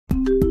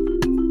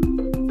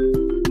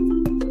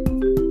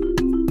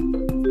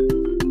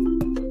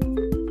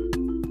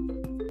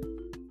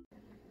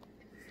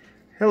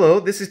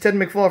Hello, this is Ted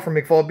McFall from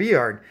McFall Bee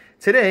Yard.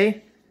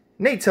 Today,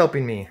 Nate's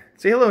helping me.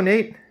 Say hello,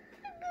 Nate.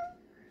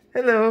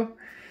 Hello.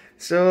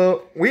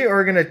 So, we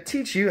are going to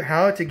teach you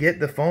how to get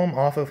the foam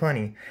off of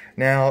honey.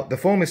 Now, the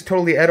foam is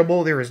totally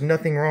edible. There is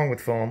nothing wrong with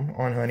foam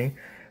on honey.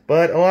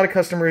 But a lot of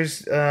customers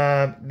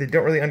that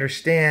don't really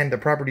understand the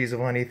properties of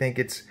honey think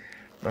it's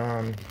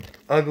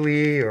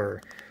ugly or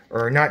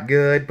not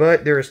good.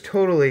 But there is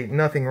totally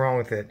nothing wrong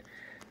with it.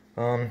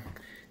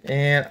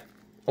 And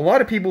a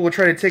lot of people will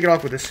try to take it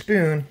off with a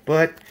spoon,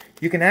 but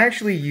you can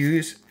actually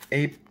use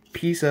a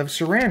piece of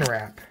saran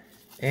wrap.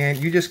 And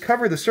you just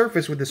cover the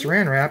surface with the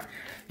saran wrap.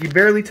 You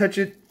barely touch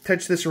the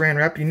saran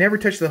wrap. You never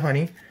touch the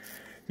honey.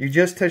 You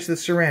just touch the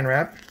saran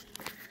wrap.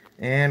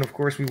 And of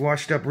course we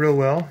washed up real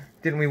well.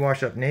 Didn't we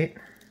wash up, Nate?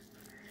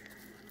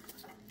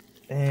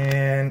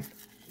 And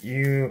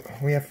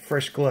we have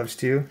fresh gloves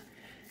too.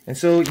 And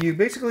so you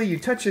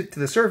touch it to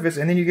the surface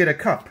and then you get a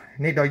cup.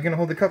 Nate, are you gonna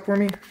hold the cup for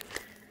me?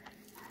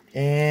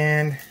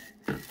 And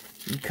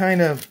you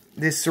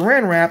this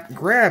saran wrap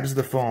grabs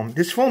the foam.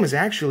 This foam is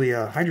actually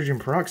hydrogen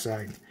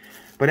peroxide.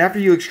 But after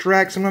you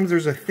extract, sometimes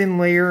there's a thin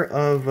layer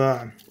of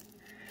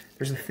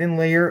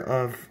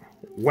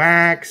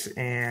wax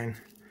and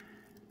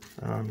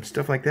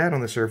stuff like that on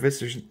the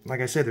surface.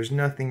 Like I said, there's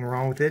nothing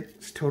wrong with it.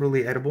 It's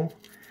totally edible.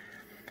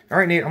 All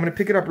right, Nate, I'm gonna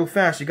pick it up real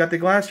fast. You got the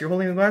glass? You're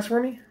holding the glass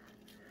for me?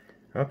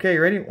 Okay,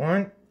 you ready?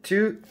 1,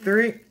 2,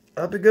 3.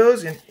 Up it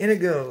goes and in it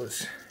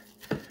goes.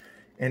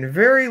 And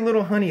very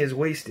little honey is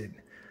wasted.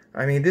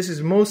 I mean, this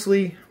is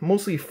mostly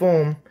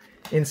foam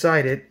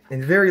inside it,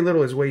 and very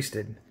little is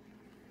wasted.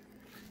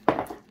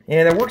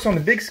 And it works on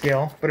the big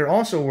scale, but it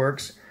also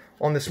works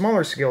on the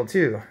smaller scale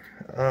too.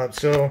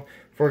 So,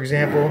 for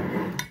example,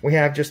 we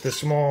have just a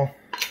small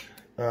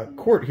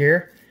quart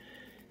here,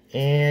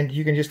 and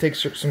you can just take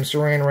some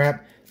saran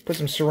wrap, put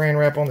some saran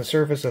wrap on the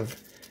surface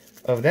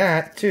of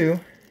that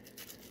too,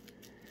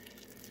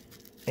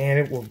 and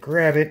it will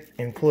grab it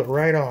and pull it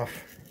right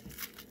off.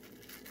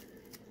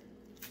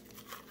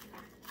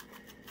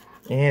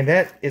 And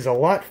that is a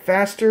lot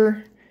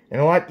faster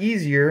and a lot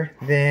easier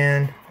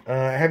than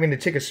having to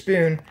take a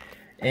spoon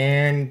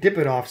and dip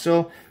it off.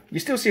 So you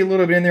still see a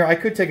little bit in there. I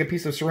could take a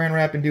piece of saran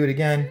wrap and do it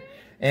again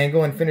and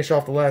go and finish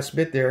off the last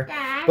bit there.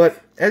 Dad?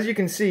 But as you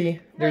can see,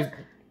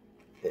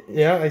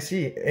 yeah, I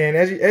see. And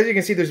as you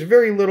can see, there's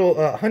very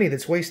little honey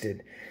that's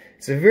wasted.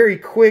 It's a very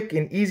quick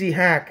and easy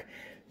hack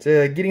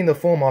to getting the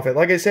foam off it.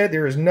 Like I said,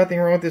 there is nothing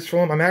wrong with this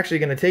foam. I'm actually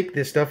going to take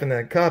this stuff in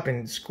the cup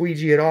and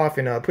squeegee it off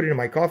and put it in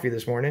my coffee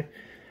this morning.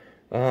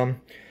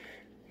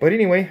 But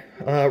anyway,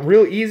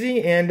 real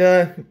easy,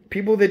 and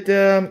people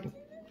that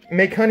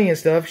make honey and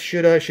stuff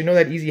should know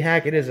that easy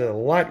hack. It is a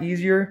lot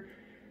easier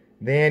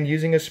than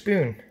using a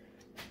spoon.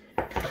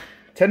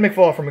 Ted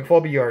McFall from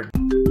McFall Bee Yard.